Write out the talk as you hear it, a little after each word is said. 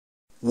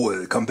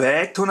Welcome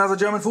back to another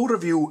German food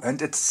review,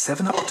 and it's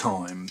 7-Up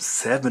time.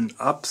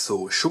 7-Up,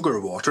 so sugar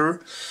water.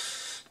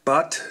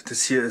 But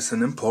this here is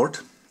an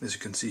import, as you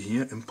can see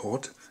here,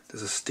 import.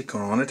 There's a sticker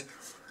on it.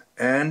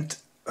 And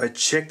I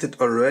checked it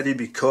already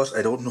because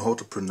I don't know how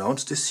to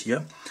pronounce this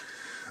here.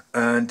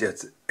 And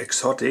it's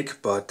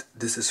exotic, but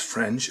this is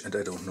French and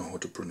I don't know how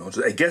to pronounce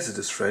it. I guess it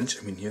is French.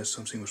 I mean, here's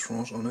something with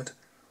France on it.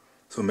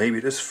 So maybe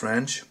it is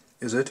French,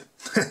 is it?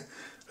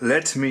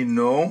 Let me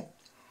know.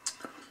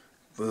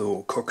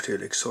 Oh,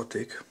 cocktail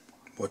exotic,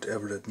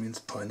 whatever that means.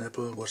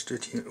 Pineapple, what's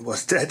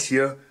that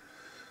here?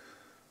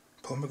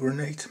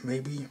 Pomegranate,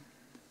 maybe?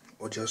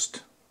 Or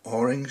just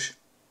orange?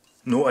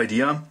 No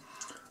idea.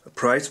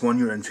 Price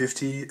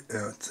 €1.50.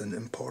 It's an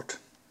import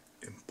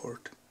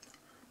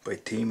by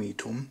Temi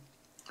Tum.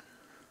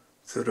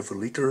 1/3 of a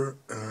liter,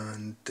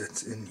 and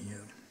that's in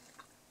here.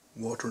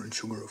 Water and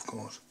sugar, of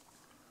course.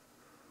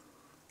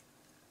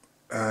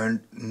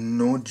 And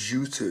no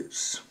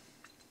juices.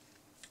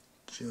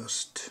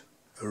 Just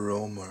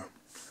aroma.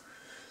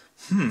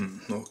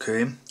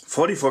 Okay.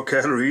 44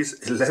 calories,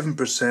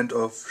 11%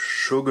 of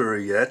sugar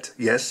yet.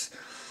 Yes.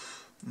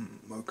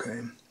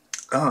 Okay.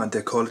 And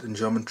they call it in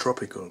German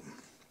tropical.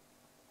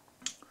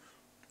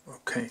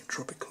 Okay,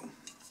 tropical.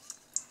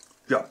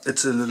 Yeah,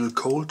 it's a little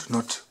cold,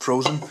 not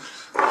frozen.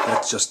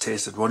 Let's just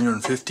taste it.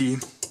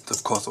 €1.50. It's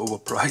of course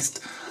overpriced.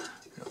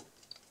 Yeah.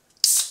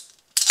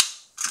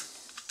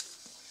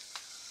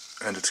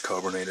 And it's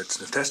carbonated.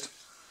 Sniff test.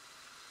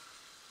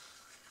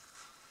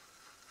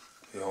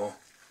 Yeah,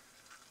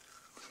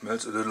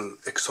 smells a little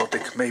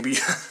exotic, maybe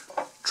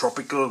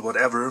tropical,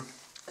 whatever.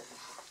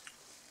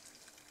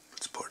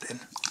 Let's pour it in,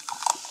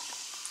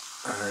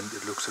 and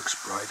it looks like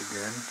Sprite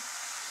again.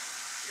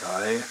 Yeah,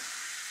 I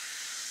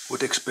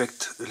would expect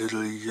a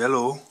little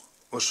yellow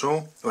or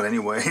so, but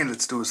anyway,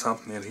 let's do a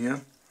thumbnail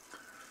here.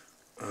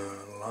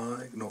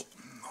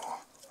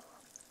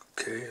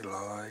 Okay,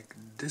 like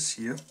this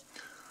here.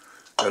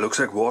 Yeah, looks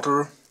like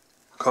water,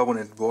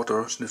 carbonated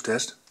water. Sniff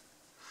test.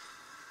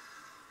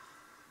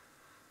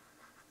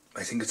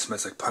 I think it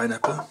smells like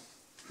pineapple,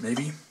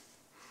 maybe.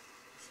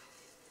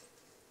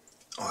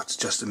 Oh, it's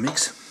just a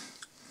mix.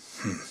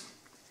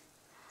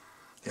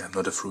 Yeah, I'm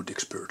not a fruit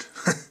expert.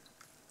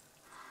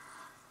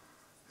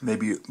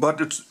 Maybe, but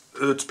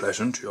it's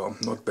pleasant. Yeah,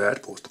 not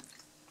bad. Prost.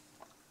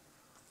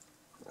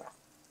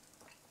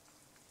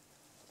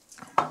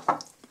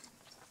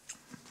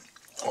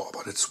 Oh,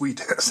 but it's sweet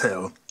as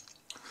hell.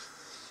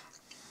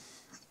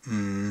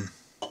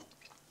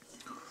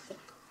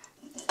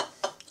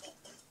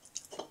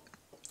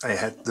 I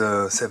had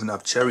the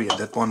 7-Up cherry, and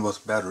that one was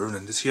better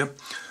than this here.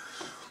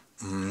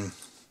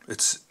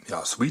 It's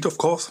sweet, of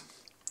course,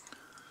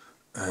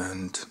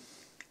 and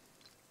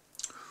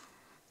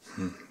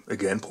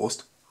again,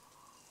 Prost.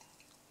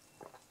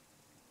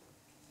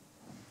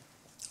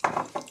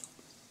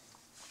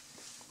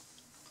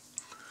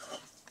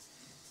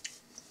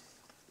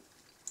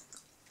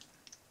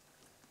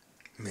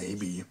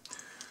 Maybe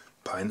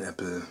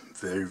pineapple,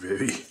 very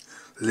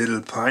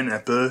little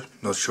pineapple.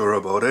 Not sure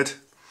about it.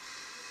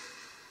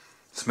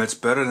 Smells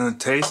better than it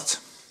tastes.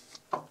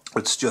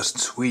 It's just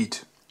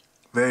sweet.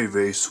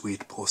 Very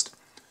sweet. Prost.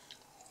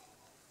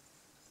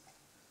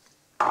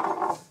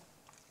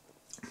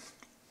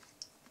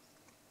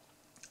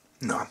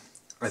 No,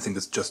 I think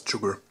it's just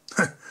sugar.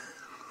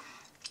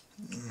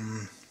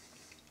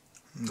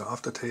 The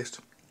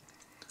aftertaste.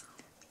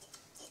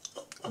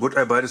 Would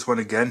I buy this one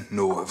again?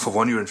 No, for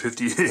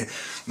 €1.50.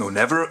 No,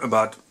 never,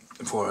 but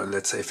for,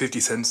 let's say, 50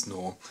 cents,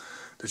 no.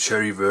 The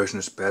cherry version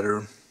is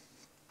better.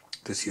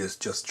 This here is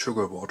just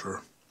sugar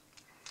water.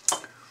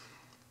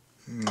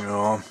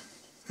 No,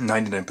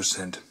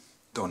 99%.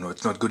 Don't know,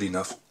 it's not good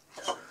enough.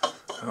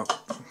 Ja.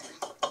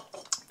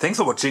 Thanks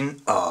for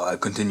watching. I'll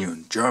continue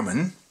in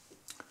German.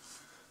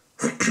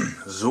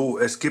 So,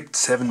 es gibt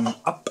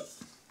 7-Up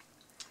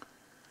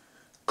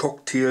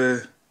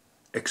Cocktail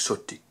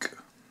Exotic.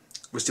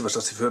 Wisst ihr, was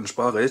das hier für eine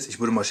Sprache ist? Ich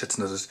würde mal schätzen,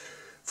 dass es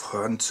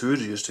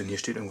Französisch ist, denn hier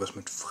steht irgendwas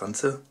mit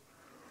Franze.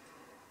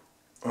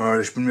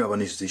 Ich bin mir aber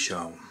nicht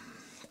sicher.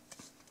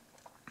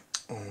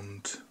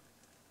 Und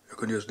ihr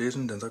könnt das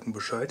lesen, dann sagt mir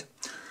Bescheid.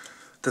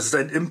 Das ist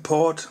ein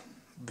Import,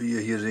 wie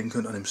ihr hier sehen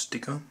könnt an dem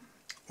Sticker.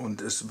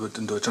 Und es wird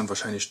in Deutschland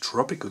wahrscheinlich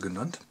Tropical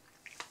genannt.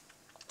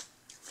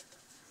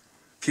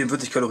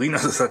 44 Kalorien,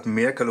 also es hat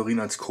mehr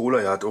Kalorien als Cola.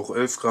 Er hat auch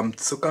 11 Gramm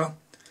Zucker.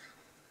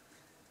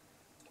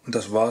 Und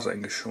das war es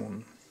eigentlich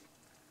schon.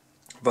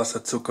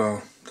 Wasser,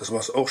 Zucker, das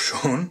war es auch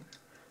schon.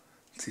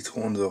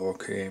 Zitronensäure,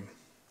 okay.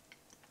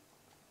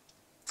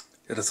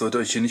 Ja, das sollte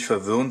euch hier nicht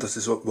verwirren, das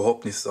ist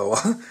überhaupt nicht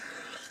sauer.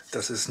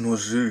 Das ist nur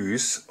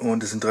süß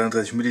und es sind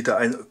 33 Milliliter.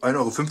 1,50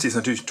 € ist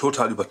natürlich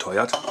total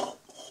überteuert.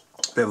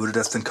 Wer würde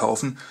das denn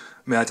kaufen?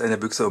 Mehr als eine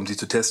Büchse, um sie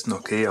zu testen,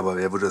 okay, aber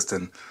wer würde das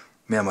denn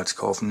mehrmals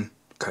kaufen?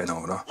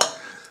 Keiner, oder?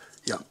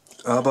 Ja,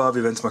 aber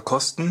wir werden es mal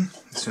kosten.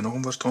 Ist hier noch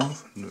irgendwas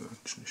drauf? Nö,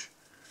 ist nicht.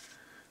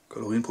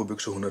 Kalorien pro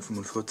Büchse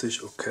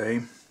 145,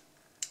 okay.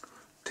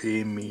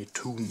 Temi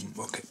Tum,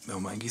 okay, werden wir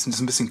mal eingießen. Das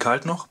ist ein bisschen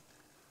kalt noch.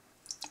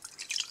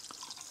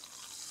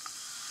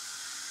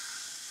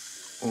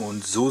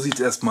 Und so sieht es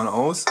erstmal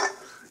aus.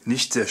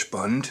 Nicht sehr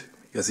spannend.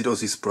 Ja, sieht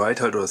aus wie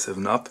Sprite halt oder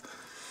 7-Up.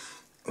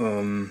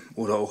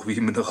 Oder auch wie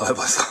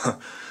Mineralwasser.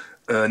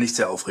 Nicht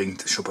sehr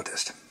aufregend.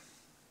 Schuppertest.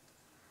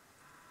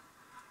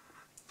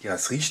 Ja,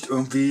 es riecht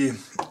irgendwie...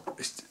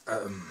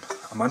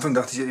 am Anfang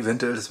dachte ich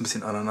eventuell, das ist ein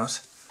bisschen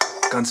Ananas.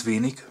 Ganz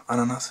wenig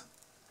Ananas.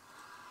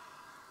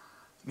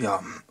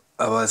 Ja,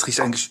 aber es riecht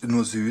eigentlich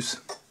nur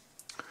süß.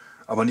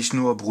 Aber nicht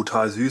nur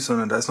brutal süß,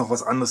 sondern da ist noch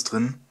was anderes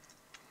drin.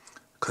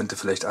 Könnte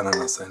vielleicht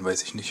Ananas sein,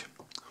 weiß ich nicht.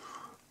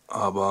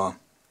 Aber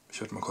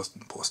ich werde mal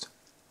kosten. Prost.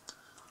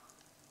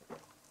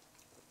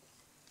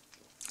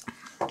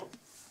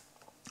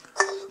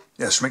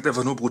 Ja, es schmeckt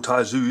einfach nur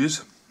brutal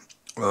süß.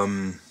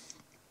 Wenn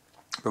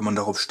man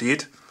darauf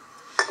steht.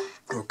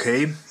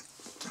 Okay.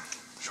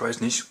 Ich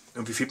weiß nicht.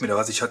 Irgendwie fehlt mir da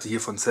was. Ich hatte hier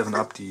von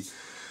 7-Up die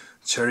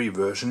Cherry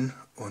Version.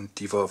 Und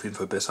die war auf jeden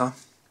Fall besser.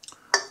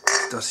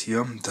 Das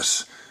hier.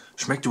 Das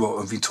schmeckt überhaupt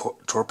irgendwie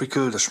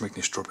tropical. Das schmeckt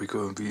nicht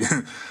tropical irgendwie.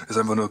 Ist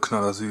einfach nur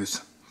knaller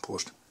süß.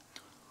 Prost.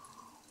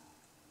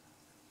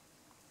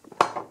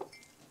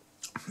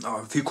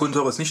 Aber viel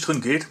Kohlensäure ist nicht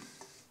drin, geht.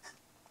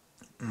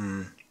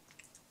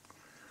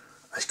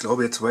 Ich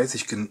glaube, jetzt weiß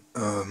ich, wenn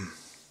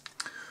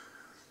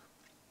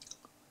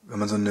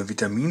man so eine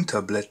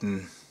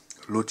Vitamintabletten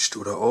lutscht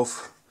oder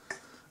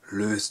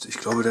auflöst, ich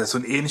glaube, da ist so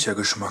ein ähnlicher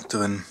Geschmack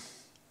drin.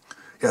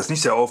 Ja, ist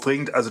nicht sehr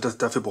aufregend, also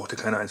dafür braucht ihr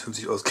keine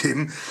 1,50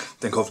 ausgeben.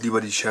 Dann kauft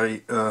lieber die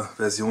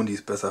Cherry-Version, die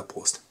ist besser.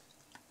 Prost.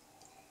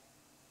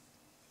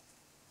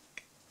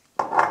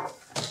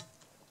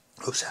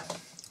 Ups.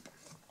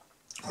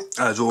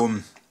 Also,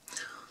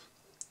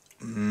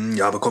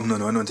 ja, bekommt nur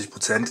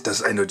 99%. Das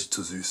ist eindeutig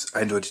zu süß.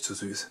 Eindeutig zu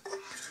süß.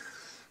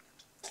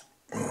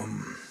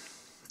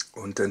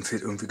 Und dann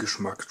fehlt irgendwie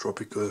Geschmack.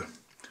 Tropical.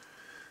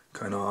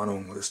 Keine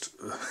Ahnung.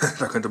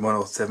 Da könnte man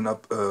auch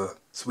 7-Up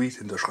Sweet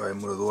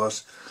hinterschreiben oder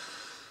sowas.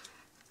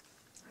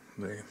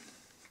 Nee.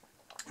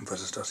 Und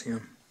was ist das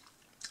hier?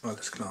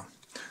 Alles klar.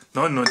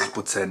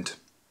 99%.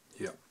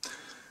 Hier.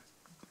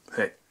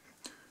 Hey.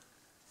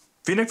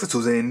 Vielen Dank fürs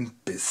Zusehen.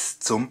 Bis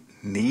zum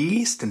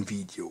nächsten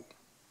Video.